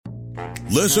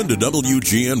Listen to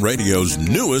WGN Radio's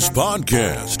newest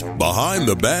podcast, Behind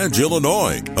the Badge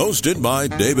Illinois, hosted by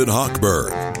David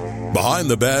Hochberg. Behind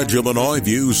the Badge Illinois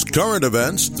views current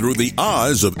events through the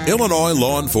eyes of Illinois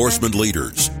law enforcement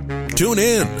leaders. Tune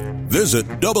in. Visit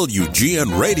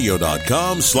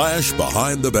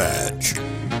WGNradio.com/Behind the Badge.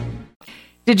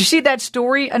 Did you see that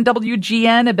story on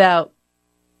WGN about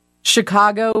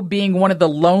Chicago being one of the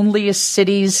loneliest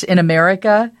cities in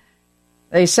America?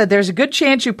 They said there's a good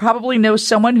chance you probably know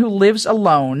someone who lives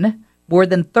alone. More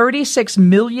than 36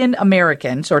 million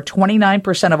Americans, or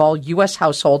 29% of all U.S.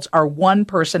 households, are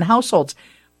one-person households.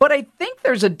 But I think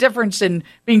there's a difference in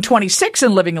being 26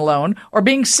 and living alone or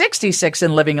being 66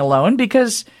 and living alone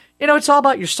because, you know, it's all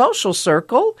about your social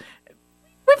circle.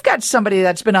 We've got somebody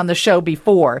that's been on the show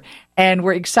before, and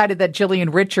we're excited that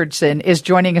Jillian Richardson is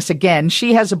joining us again.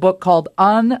 She has a book called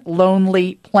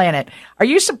Unlonely Planet. Are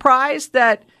you surprised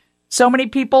that so many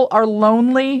people are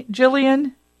lonely,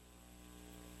 Jillian?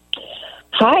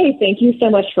 Hi, thank you so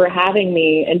much for having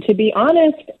me. And to be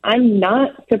honest, I'm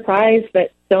not surprised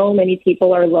that so many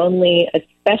people are lonely,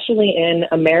 especially in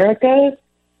America.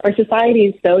 Our society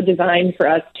is so designed for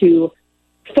us to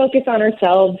focus on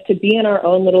ourselves, to be in our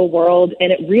own little world,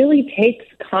 and it really takes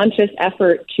conscious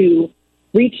effort to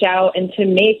reach out and to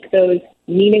make those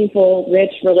meaningful,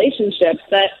 rich relationships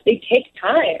that they take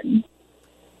time.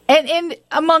 And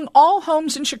among all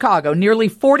homes in Chicago, nearly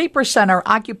 40% are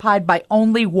occupied by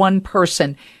only one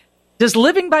person. Does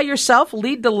living by yourself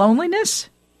lead to loneliness?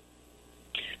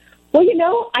 Well, you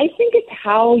know, I think it's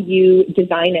how you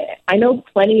design it. I know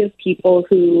plenty of people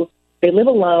who, they live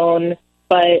alone,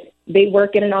 but they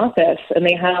work in an office and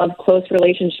they have close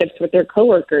relationships with their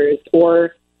coworkers.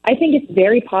 Or I think it's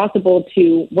very possible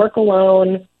to work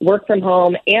alone, work from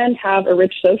home, and have a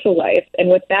rich social life. And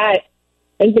with that,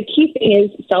 and the key thing is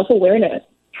self-awareness.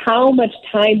 How much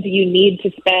time do you need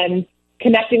to spend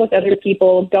connecting with other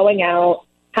people, going out,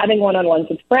 having one-on-ones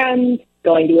with friends,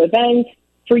 going to events,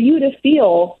 for you to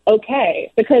feel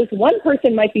okay? Because one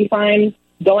person might be fine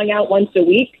going out once a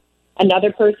week.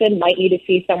 Another person might need to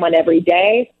see someone every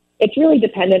day. It's really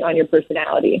dependent on your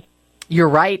personality. You're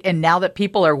right. And now that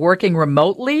people are working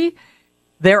remotely,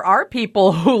 there are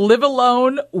people who live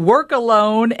alone, work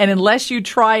alone, and unless you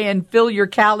try and fill your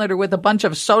calendar with a bunch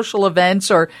of social events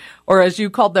or as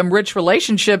you called them, rich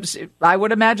relationships, I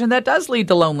would imagine that does lead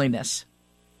to loneliness.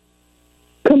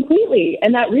 Completely.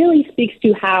 And that really speaks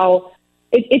to how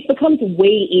it becomes way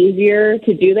easier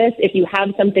to do this if you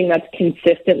have something that's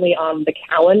consistently on the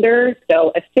calendar.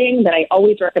 So a thing that I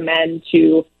always recommend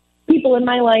to people in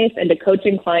my life and to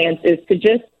coaching clients is to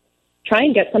just try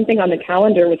and get something on the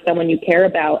calendar with someone you care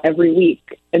about every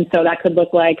week. And so that could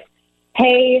look like,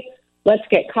 hey, let's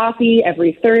get coffee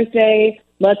every Thursday.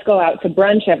 Let's go out to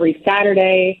brunch every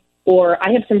Saturday. Or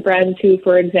I have some friends who,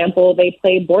 for example, they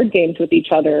play board games with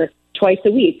each other twice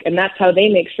a week. And that's how they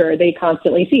make sure they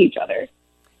constantly see each other.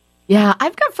 Yeah,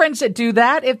 I've got friends that do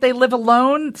that. If they live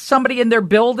alone, somebody in their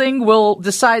building will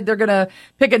decide they're going to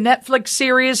pick a Netflix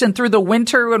series, and through the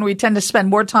winter, when we tend to spend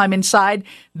more time inside,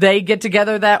 they get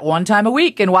together that one time a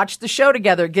week and watch the show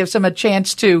together. It gives them a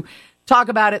chance to talk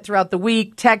about it throughout the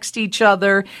week, text each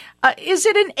other. Is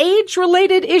it an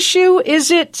age-related issue? Is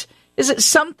it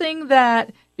something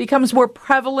that becomes more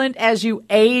prevalent as you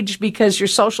age because your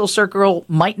social circle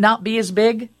might not be as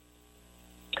big?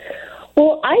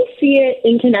 Well, I see it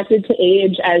in connected to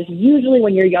age as usually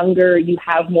when you're younger, you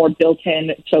have more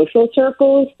built-in social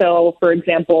circles. So, for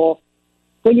example,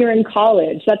 when you're in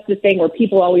college, that's the thing where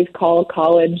people always call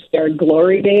college their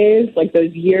glory days, like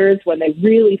those years when they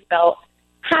really felt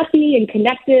happy and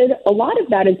connected. A lot of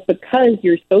that is because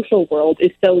your social world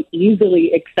is so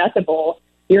easily accessible.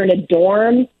 You're in a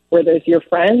dorm where there's your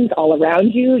friends all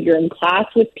around you. You're in class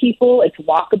with people. It's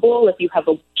walkable. If you have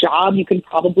a job, you can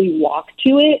probably walk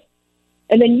to it.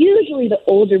 And then usually the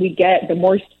older we get, the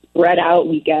more spread out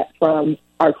we get from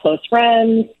our close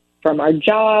friends, from our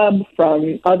job,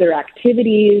 from other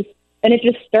activities. And it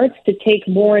just starts to take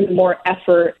more and more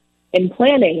effort in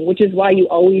planning, which is why you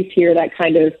always hear that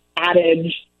kind of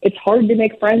adage, it's hard to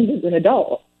make friends as an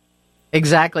adult.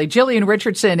 Exactly. Jillian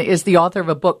Richardson is the author of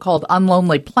a book called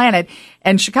Unlonely Planet,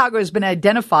 and Chicago has been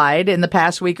identified in the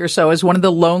past week or so as one of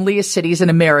the loneliest cities in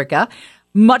America.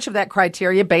 Much of that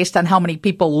criteria based on how many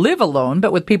people live alone,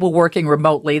 but with people working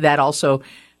remotely, that also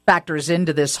factors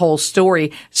into this whole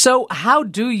story. So how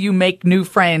do you make new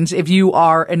friends if you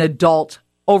are an adult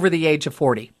over the age of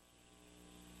 40?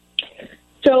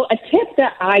 So a tip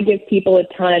that I give people a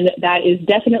ton that is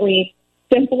definitely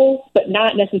simple, but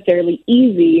not necessarily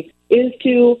easy, is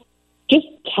to just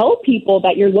tell people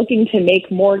that you're looking to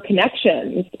make more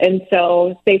connections. And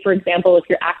so say, for example, if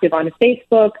you're active on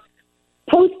Facebook,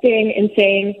 posting and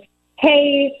saying,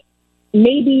 hey,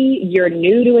 maybe you're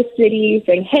new to a city,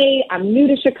 saying, hey, I'm new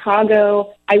to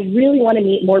Chicago. I really want to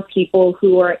meet more people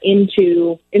who are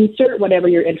into insert whatever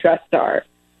your interests are.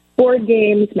 Board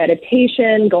games,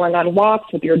 meditation, going on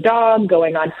walks with your dog,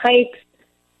 going on hikes.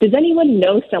 Does anyone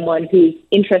know someone who's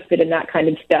interested in that kind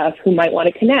of stuff who might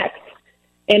want to connect?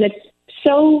 And it's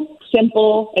so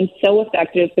simple and so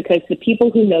effective because the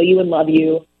people who know you and love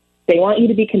you, they want you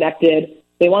to be connected.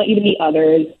 They want you to meet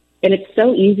others. And it's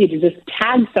so easy to just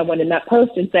tag someone in that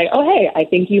post and say, oh, hey, I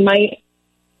think you might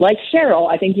like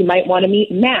Cheryl. I think you might want to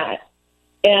meet Matt.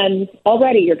 And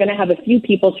already you're going to have a few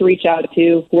people to reach out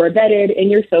to who are vetted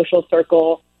in your social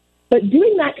circle. But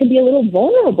doing that can be a little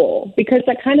vulnerable because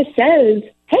that kind of says,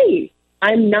 hey,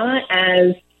 I'm not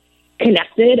as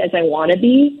connected as I want to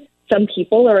be. Some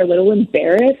people are a little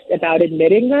embarrassed about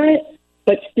admitting that.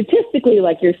 But statistically,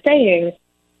 like you're saying,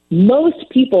 most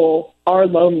people are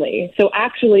lonely. So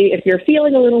actually, if you're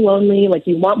feeling a little lonely, like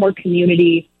you want more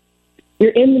community,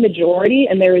 you're in the majority,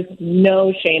 and there is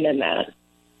no shame in that.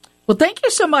 Well, thank you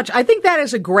so much. I think that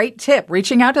is a great tip,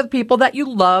 reaching out to the people that you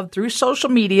love through social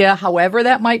media, however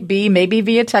that might be, maybe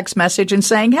via text message, and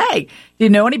saying, hey, do you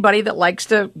know anybody that likes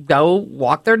to go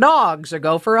walk their dogs or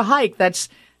go for a hike? That's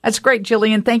great,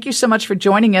 Jillian. Thank you so much for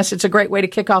joining us. It's a great way to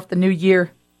kick off the new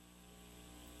year.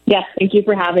 Yes, thank you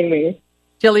for having me.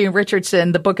 Jillian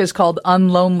Richardson, the book is called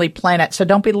Unlonely Planet, so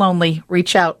don't be lonely.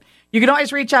 Reach out. You can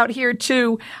always reach out here,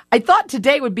 too. I thought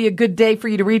today would be a good day for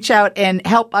you to reach out and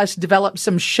help us develop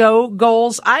some show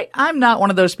goals. I'm not one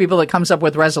of those people that comes up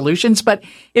with resolutions, but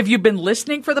if you've been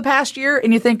listening for the past year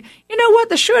and you think, you know what,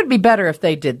 the show would be better if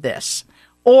they did this,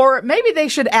 or maybe they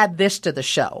should add this to the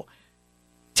show,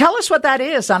 tell us what that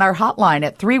is on our hotline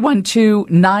at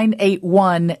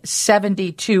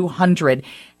 312-981-7200.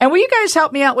 And will you guys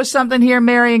help me out with something here,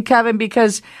 Mary and Kevin,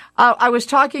 because I was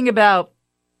talking about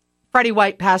Freddie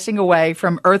White passing away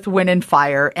from Earth, Wind, and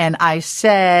Fire, and I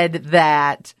said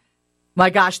that, my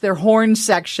gosh, their horn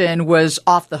section was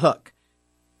off the hook.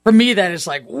 For me, that is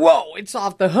like, whoa, it's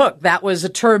off the hook. That was a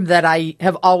term that I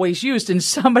have always used, and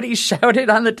somebody shouted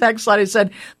on the text line and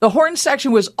said, the horn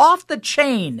section was off the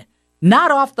chain,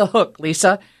 not off the hook,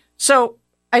 Lisa. So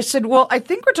I said, well, I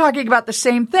think we're talking about the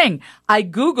same thing. I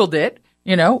Googled it.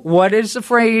 You know, what does the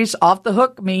phrase off the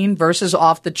hook mean versus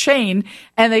off the chain?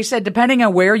 And they said, depending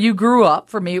on where you grew up,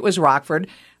 for me, it was Rockford,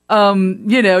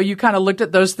 you kind of looked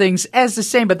at those things as the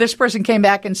same. But this person came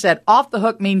back and said, off the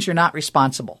hook means you're not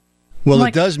responsible. Well,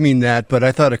 it does mean that, but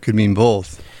I thought it could mean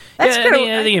both. I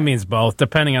think it means both,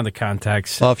 depending on the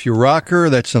context. Off your rocker,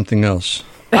 that's something else.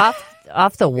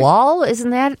 Off the wall?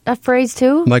 Isn't that a phrase,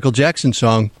 too? Michael Jackson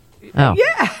song. Oh.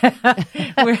 Yeah.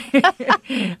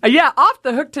 Yeah, off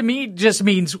the hook to me just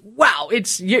means, wow,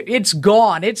 it's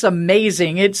gone. It's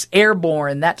amazing. It's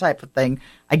airborne, that type of thing.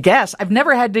 I guess. I've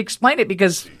never had to explain it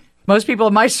because most people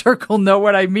in my circle know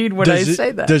what I mean when I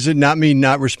say that. Does it not mean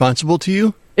not responsible to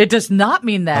you? It does not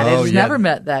mean that. Oh, it's never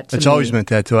meant that to me. It's always meant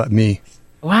that to me.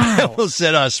 Wow. I almost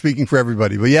said us, speaking for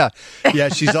everybody. But yeah,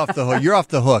 she's off the hook. You're off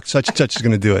the hook. Such and such is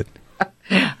going to do it.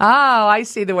 Oh, I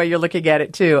see the way you're looking at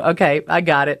it, too. Okay, I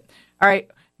got it. All right.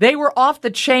 They were off the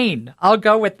chain. I'll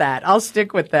go with that. I'll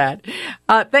stick with that.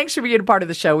 Thanks for being a part of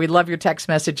the show. We love your text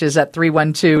messages at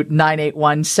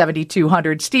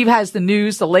 312-981-7200. Steve has the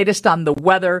news, the latest on the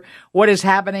weather, what is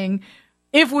happening.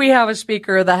 If we have a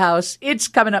Speaker of the House, it's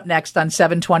coming up next on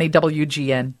 720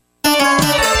 WGN.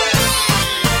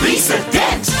 Lisa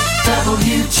Dent,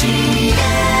 WGN.